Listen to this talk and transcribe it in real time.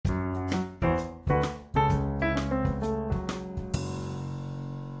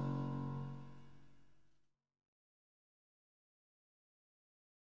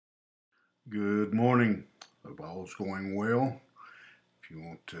Good morning. Hope all's going well. If you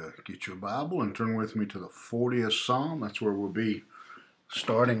want to get your Bible and turn with me to the 40th Psalm, that's where we'll be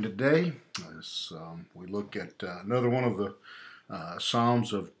starting today as we look at another one of the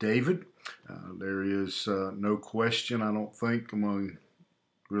Psalms of David. There is no question, I don't think, among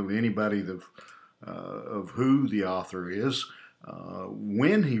really anybody of who the author is.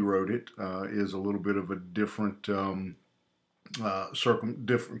 When he wrote it is a little bit of a different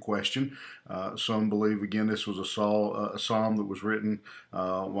different question. Some believe again this was a psalm that was written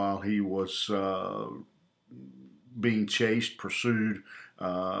while he was being chased, pursued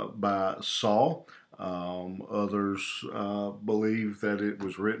by Saul. Others believe that it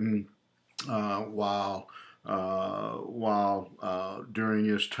was written while during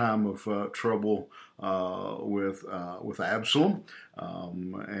his time of trouble with Absalom,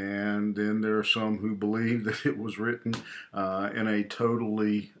 and then there are some who believe that it was written in a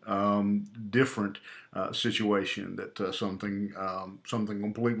totally different situation, that something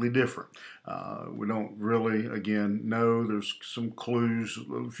completely different. We don't really, again, know. There's some clues,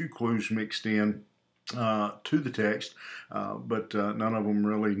 a few clues mixed in to the text, but none of them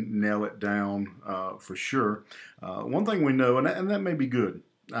really nail it down for sure. One thing we know, and that may be good.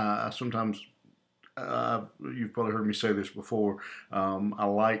 Sometimes you've probably heard me say this before.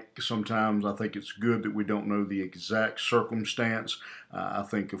 Sometimes I think it's good that we don't know the exact circumstance. I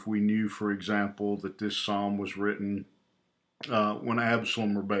think if we knew, for example, that this psalm was written when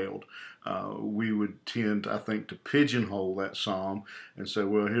Absalom rebelled, we would tend, I think, to pigeonhole that psalm and say,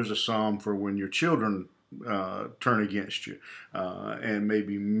 well, here's a psalm for when your children turn against you, and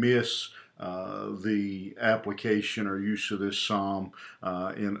maybe miss the application or use of this psalm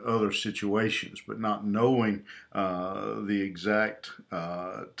in other situations, but not knowing the exact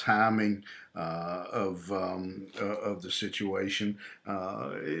timing of the situation.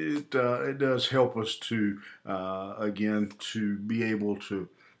 It does help us to again to be able to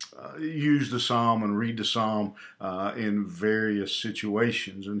use the psalm and read the psalm in various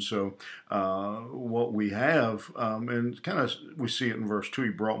situations. And so what we have, and kind of we see it in verse 2, he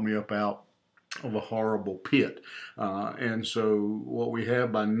brought me up out of a horrible pit. And so what we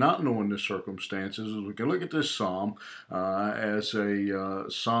have by not knowing the circumstances is we can look at this psalm as a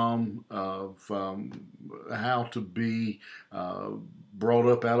psalm of how to be brought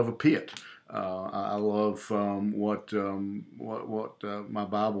up out of a pit. I love what my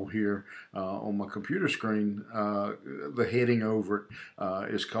Bible here on my computer screen. The heading over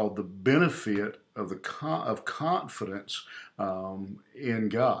it is called "The Benefit of Confidence in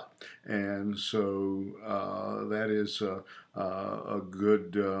God," and so that is a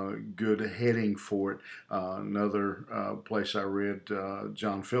good heading for it. Another place I read,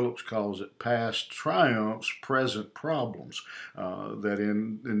 John Phillips calls it "Past Triumphs, Present Problems." That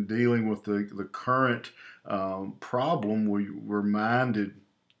in dealing with the current problem, we're reminded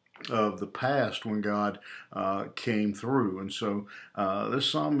of the past when God came through. And so this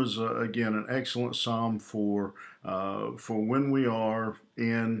psalm is again an excellent psalm for when we are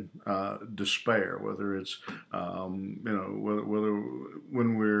in despair, whether it's whether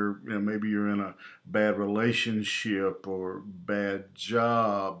when we're maybe you're in a bad relationship or bad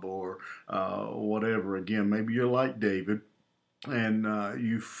job or whatever. Again, maybe you're like David, and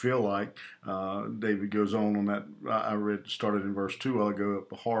you feel like David goes on that. I read started in verse 2. I'll go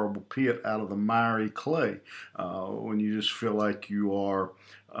up a horrible pit out of the miry clay. When you just feel like you are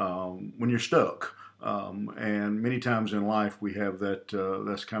when you're stuck. And many times in life we have that.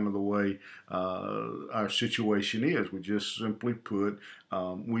 That's kind of the way our situation is. We just simply put,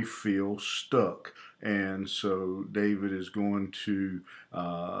 we feel stuck. And so David is going to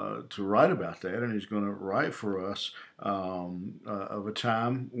write about that, and he's going to write for us of a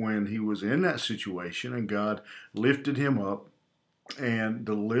time when he was in that situation, and God lifted him up and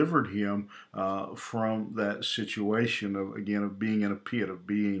delivered him from that situation of being in a pit, of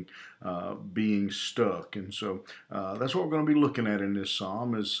being stuck. And so that's what we're going to be looking at in this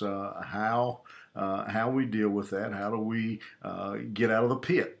psalm is how we deal with that. How do we get out of the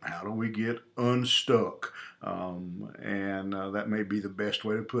pit? How do we get unstuck? And that may be the best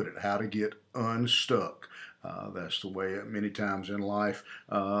way to put it. How to get unstuck. That's the way many times in life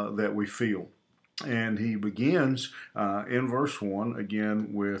that we feel. And he begins in verse 1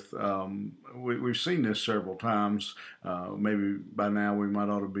 again with, we've seen this several times. Maybe by now we might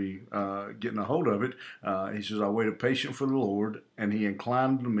ought to be getting a hold of it. He says, I waited patient for the Lord, and he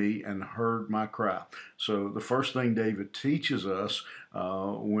inclined to me and heard my cry. So the first thing David teaches us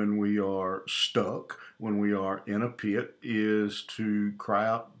when we are stuck, when we are in a pit, is to cry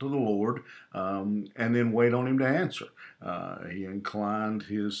out to the Lord and then wait on him to answer. He inclined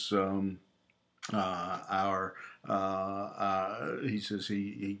his our he says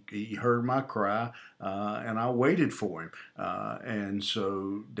he heard my cry, and I waited for him. And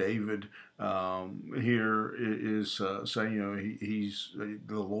so David here is saying, he's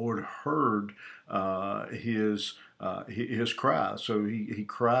the Lord heard his cry. So he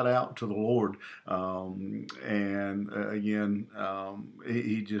cried out to the Lord, and again,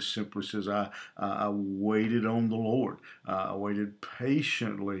 he just simply says, I waited on the Lord. I waited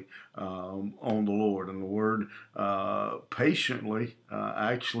patiently on the Lord. And the word patiently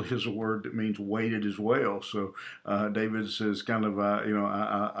actually is a word that means waited as well. So David says, kind of,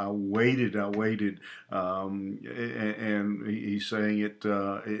 I waited, and he's saying it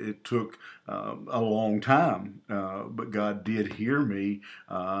took a long time, but God did hear me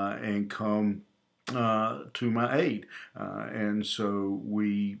and come to my aid. And so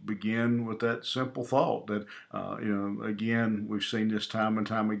we begin with that simple thought that, again, we've seen this time and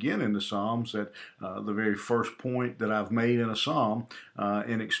time again in the Psalms, that the very first point that I've made in a Psalm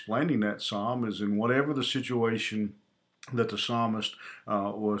in explaining that Psalm is, in whatever the situation that the psalmist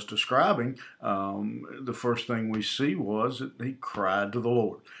was describing, the first thing we see was that he cried to the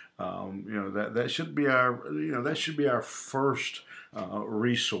Lord. That should be our first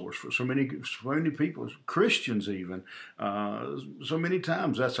resource for so many people, Christians even. So many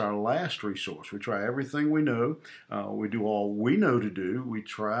times that's our last resource. We try everything we know. We do all we know to do. We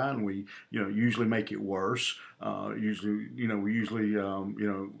try, and we usually make it worse. Somebody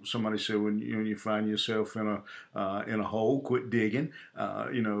said, when you find yourself in a hole, quit digging.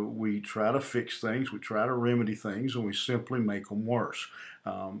 We try to fix things, we try to remedy things, and we simply make them worse.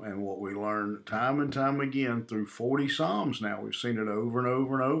 And what we learn time and time again through 40 Psalms now, we've seen it over and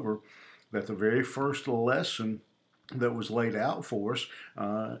over and over, that the very first lesson that was laid out for us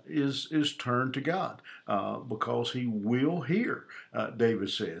is turn to God, because He will hear.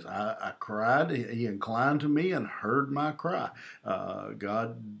 David says, I cried, He inclined to me and heard my cry.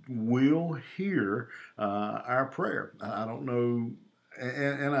 God will hear our prayer. I don't know.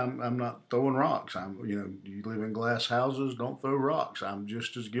 And I'm not throwing rocks. You live in glass houses, don't throw rocks. I'm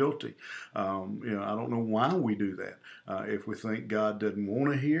just as guilty. I don't know why we do that. If we think God doesn't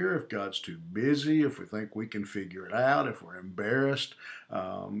want to hear, if God's too busy, if we think we can figure it out, if we're embarrassed,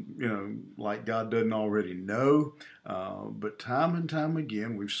 like God doesn't already know. But time and time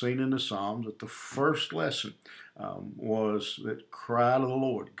again, we've seen in the Psalms that the first lesson was that cry to the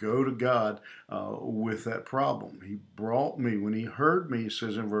Lord, go to God with that problem. He brought me, when He heard me, it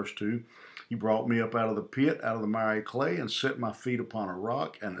says in verse 2, He brought me up out of the pit, out of the miry clay, and set my feet upon a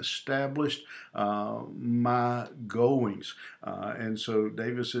rock, and established my goings. And so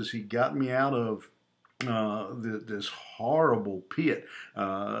David says He got me out of this horrible pit,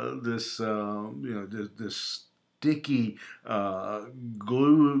 this sticky,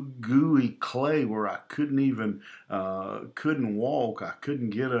 gooey clay where I couldn't walk, I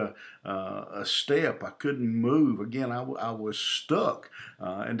couldn't get a step, I couldn't move. Again, I was stuck.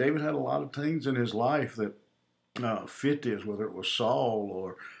 And David had a lot of things in his life that fit this, whether it was Saul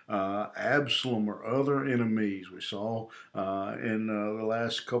or Absalom or other enemies. We saw in the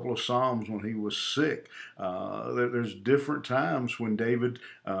last couple of Psalms when he was sick. There's different times when David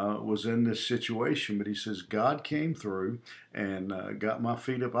was in this situation, but he says God came through and got my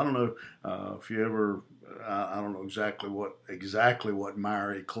feet up. I don't know if you ever. I don't know exactly what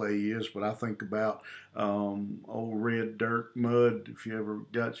miry clay is, but I think about old red dirt mud. If you ever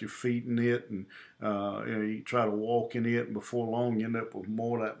got your feet in it, and you try to walk in it, and before long you end up with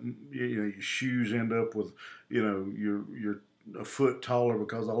more that your shoes end up with your a foot taller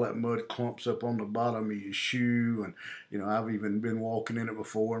because all that mud clumps up on the bottom of your shoe. And I've even been walking in it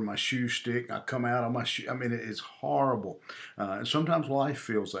before, and my shoe stick, and I come out of my shoe. I mean, it's horrible. And sometimes life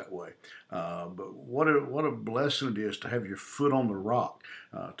feels that way. But what a blessing it is to have your foot on the rock,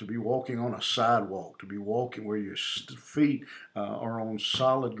 to be walking on a sidewalk, to be walking where your feet are on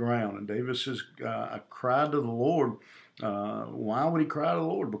solid ground. And David says, I cried to the Lord. Why would he cry to the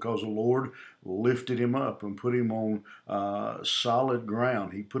Lord? Because the Lord lifted him up and put him on solid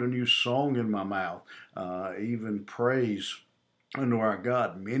ground. He put a new song in my mouth, even praise unto our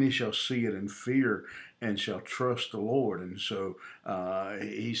God. Many shall see it and fear and shall trust the Lord. And so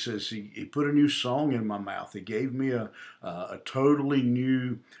he says he put a new song in my mouth. He gave me a totally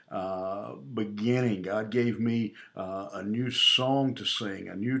new beginning. God gave me a new song to sing,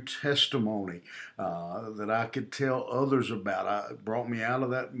 a new testimony that I could tell others about. It brought me out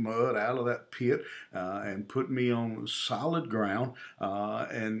of that mud, out of that pit, and put me on solid ground,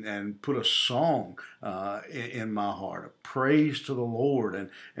 and put a song in my heart, a praise to the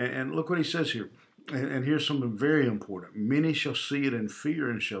Lord. And look what he says here. and here's something very important. Many shall see it and fear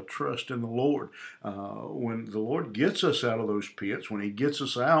and shall trust in the Lord. When the Lord gets us out of those pits, when He gets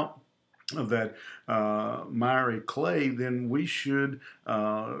us out of that miry clay, then we should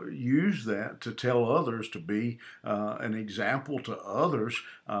use that to tell others, to be an example to others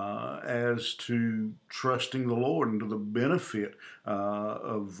as to trusting the Lord and to the benefit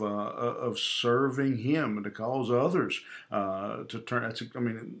of serving Him, and to cause others to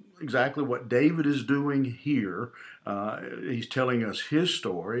turn. Exactly what David is doing here. He's telling us his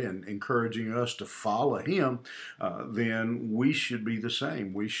story and encouraging us to follow him. Then we should be the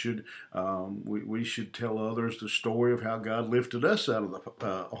same. We should tell others the story of how God lifted us out of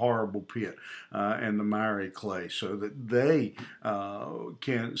the horrible pit and the miry clay, so that they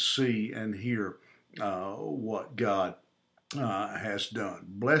can see and hear what God has done.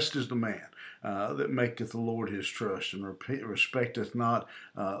 Blessed is the man that maketh the Lord his trust, and respecteth not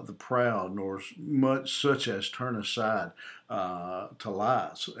the proud, nor much such as turn aside to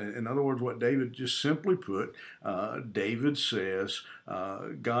lies. In other words, what David just simply put, David says,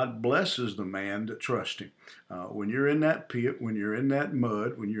 God blesses the man that trusts him. When you're in that pit, when you're in that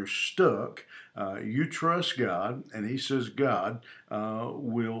mud, when you're stuck, you trust God, and He says God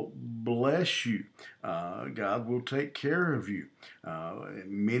will bless you. God will take care of you.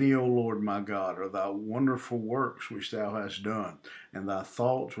 Many, O Lord my God, are thy wonderful works which thou hast done, and thy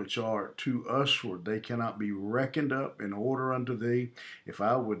thoughts which are to usward, they cannot be reckoned up in order unto thee. If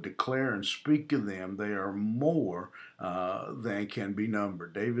I would declare and speak of them, they are more than can be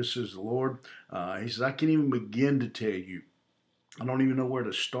numbered. David says, the Lord, he says, I can't even begin to tell you. I don't even know where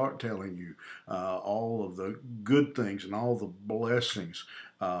to start telling you all of the good things and all the blessings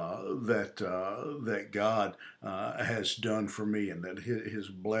that God has done for me, and that His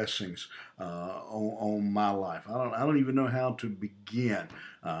blessings on my life. I don't even know how to begin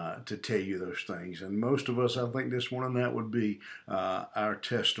to tell you those things. And most of us, I think this morning, that would be our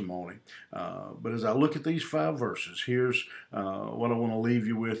testimony. But as I look at these 5 verses, here's what I want to leave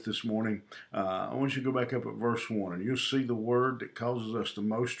you with this morning. I want you to go back up at verse 1, and you'll see the word that causes us the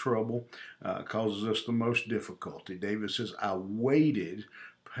most trouble, causes us the most difficulty. David says, I waited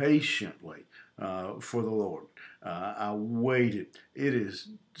patiently for the Lord. I waited. It is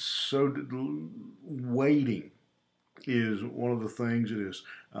so, waiting is one of the things that is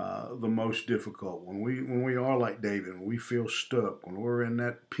the most difficult. When we are like David, when we feel stuck, when we're in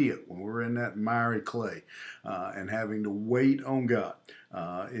that pit, when we're in that miry clay, and having to wait on God,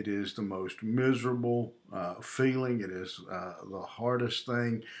 it is the most miserable feeling. It is the hardest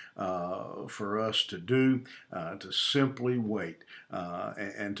thing for us to do, to simply wait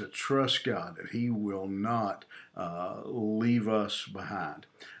and to trust God that He will not leave us behind.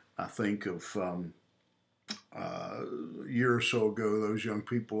 I think of a year or so ago, those young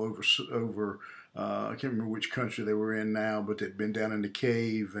people over I can't remember which country they were in now, but they'd been down in the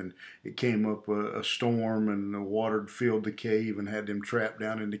cave, and it came up a storm, and the water had filled the cave and had them trapped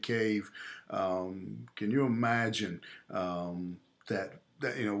down in the cave. Can you imagine that?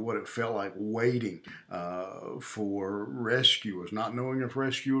 What it felt like waiting for rescuers, not knowing if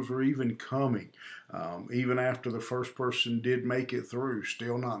rescuers were even coming, even after the first person did make it through,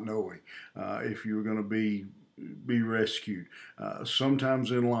 still not knowing if you were going to be rescued.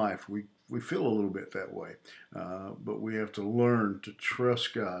 Sometimes in life we feel a little bit that way, but we have to learn to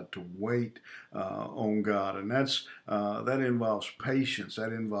trust God, to wait on God, and that involves patience,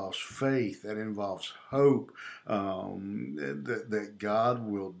 that involves faith, that involves hope that God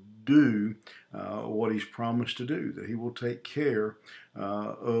will do what He's promised to do, that He will take care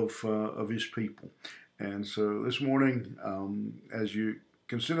of His people. And so this morning, as you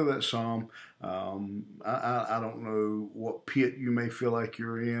consider that psalm, I don't know what pit you may feel like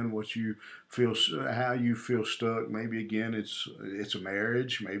you're in, what you feel, how you feel stuck. Maybe again it's a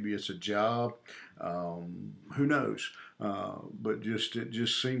marriage, maybe it's a job. Who knows? But it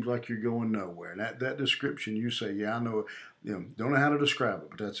just seems like you're going nowhere. And that description, you say, yeah, I know. Don't know how to describe it,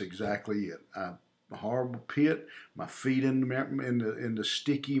 but that's exactly it. A horrible pit, my feet in the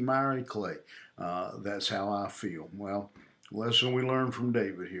sticky, miry clay. That's how I feel. Well, the lesson we learn from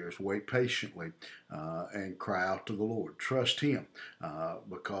David here is wait patiently and cry out to the Lord. Trust Him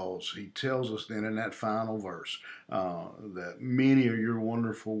because He tells us then in that final verse that many are your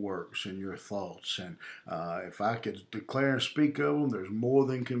wonderful works and your thoughts. And if I could declare and speak of them, there's more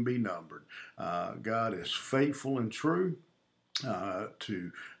than can be numbered. God is faithful and true.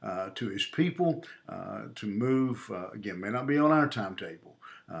 To His people, to move again, may not be on our timetable,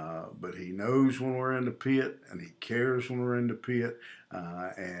 but He knows when we're in the pit, and He cares when we're in the pit,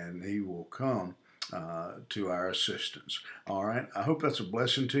 and He will come to our assistance. All right. I hope that's a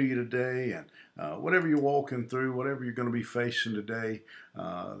blessing to you today. And whatever you're walking through, whatever you're going to be facing today,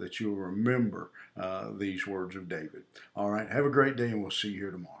 that you'll remember these words of David. All right. Have a great day, and we'll see you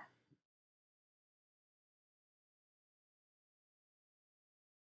here tomorrow.